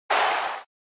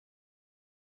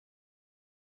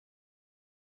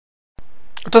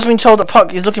I've just been told that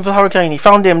Pac is looking for the Hurricane. He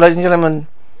found him, ladies and gentlemen.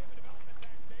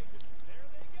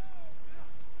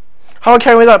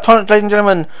 Hurricane with that punch, ladies and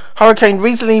gentlemen. Hurricane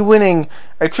recently winning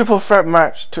a triple threat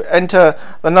match to enter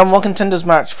the #1 contenders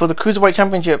match for the Cruiserweight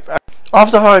Championship.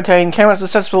 After Hurricane came out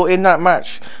successful in that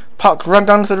match, Pac ran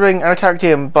down to the ring and attacked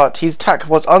him, but his attack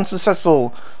was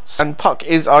unsuccessful, and Pac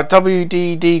is our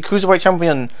WDD Cruiserweight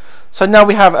Champion. So now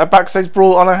we have a backstage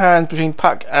brawl on our hands between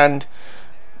Pac and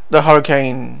the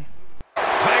Hurricane.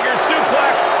 Tiger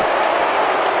suplex.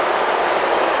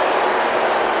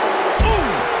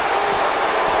 Ooh.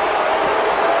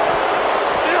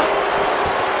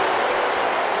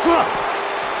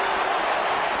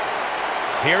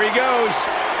 Here he goes.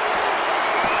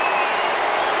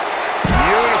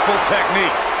 Beautiful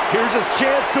technique. Here's his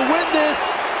chance to win this.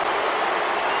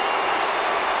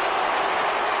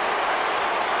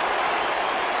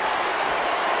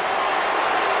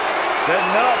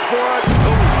 Setting up for it.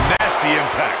 Ooh, nasty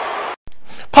impact.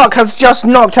 Pac has just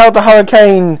knocked out the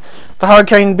Hurricane. The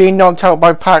Hurricane being knocked out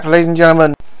by Pac, ladies and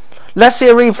gentlemen. Let's see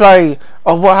a replay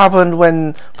of what happened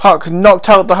when Pac knocked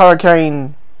out the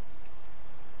Hurricane.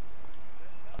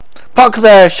 Pac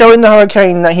there showing the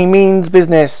Hurricane that he means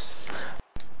business.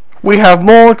 We have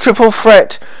more triple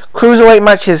threat cruiserweight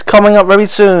matches coming up very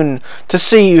soon to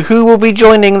see who will be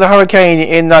joining the Hurricane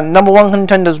in that #1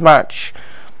 contenders match.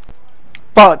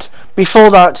 But before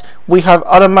that, we have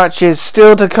other matches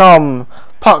still to come.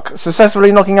 Pac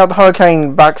successfully knocking out the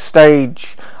Hurricane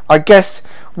backstage. I guess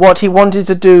what he wanted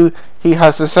to do, he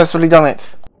has successfully done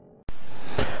it.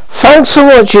 Thanks for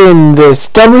watching this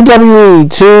WWE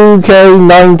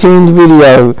 2K19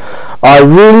 video. I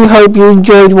really hope you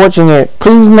enjoyed watching it.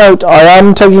 Please note I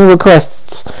am taking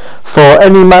requests for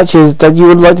any matches that you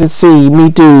would like to see me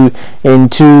do in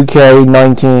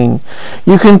 2K19.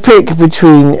 You can pick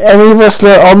between any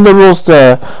wrestler on the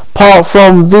roster. Apart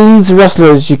from these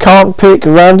wrestlers, you can't pick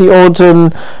Randy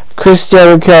Orton, Chris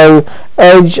Jericho,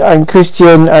 Edge and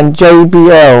Christian and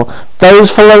JBL.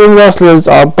 Those following wrestlers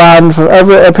are banned from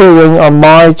ever appearing on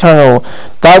my channel.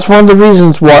 That's one of the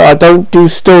reasons why I don't do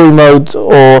story modes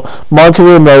or my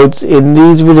career modes in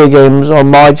these video games on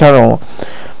my channel.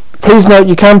 Please note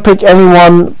you can pick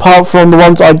anyone apart from the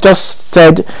ones I just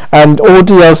said, and all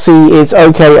DLC is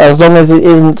okay as long as it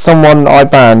isn't someone I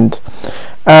banned.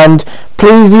 And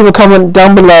please leave a comment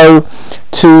down below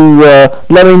to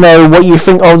let me know what you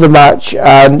think of the match,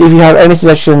 and if you have any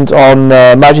suggestions on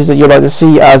matches that you'd like to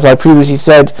see, as I previously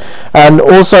said. And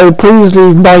also please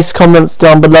leave nice comments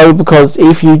down below, because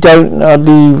if you don't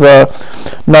leave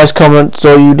nice comments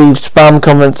or you leave spam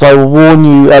comments, I will warn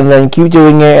you and then keep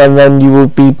doing it, and then you will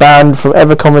be banned from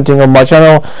ever commenting on my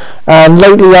channel. And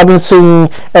lately I've been seeing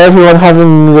everyone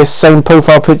having this same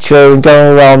profile picture and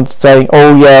going around saying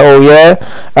oh yeah,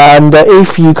 and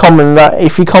if you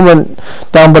comment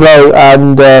down below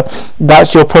and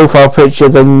that's your profile picture,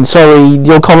 then sorry,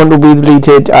 your comment will be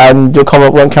deleted and your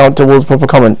comment won't count towards proper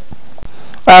comment.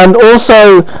 And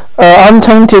also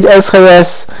Untainted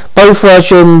SKS, both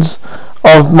versions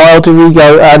of my alter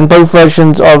ego and both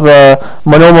versions of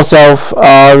my normal self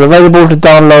are available to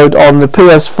download on the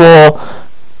PS4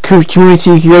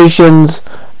 community creations,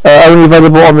 only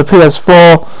available on the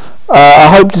PS4. I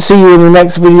hope to see you in the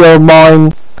next video of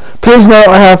mine. Please note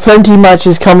I have plenty of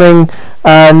matches coming,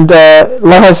 and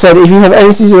like I said, if you have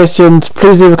any suggestions,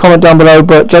 please leave a comment down below,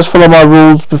 but just follow my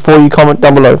rules before you comment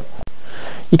down below.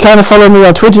 You can follow me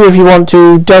on Twitter if you want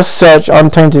to. Just search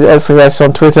Untainted SKS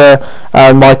on Twitter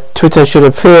and my Twitter should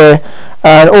appear.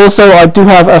 And also I do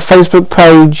have a Facebook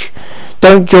page.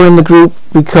 Don't join the group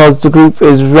because the group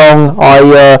is wrong.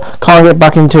 I can't get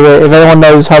back into it. If anyone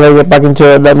knows how to get back into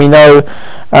it, let me know.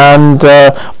 And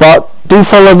but do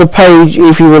follow the page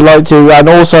if you would like to, and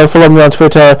also follow me on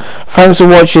Twitter. Thanks for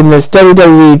watching this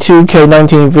WWE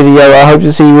 2K19 video. I hope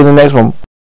to see you in the next one.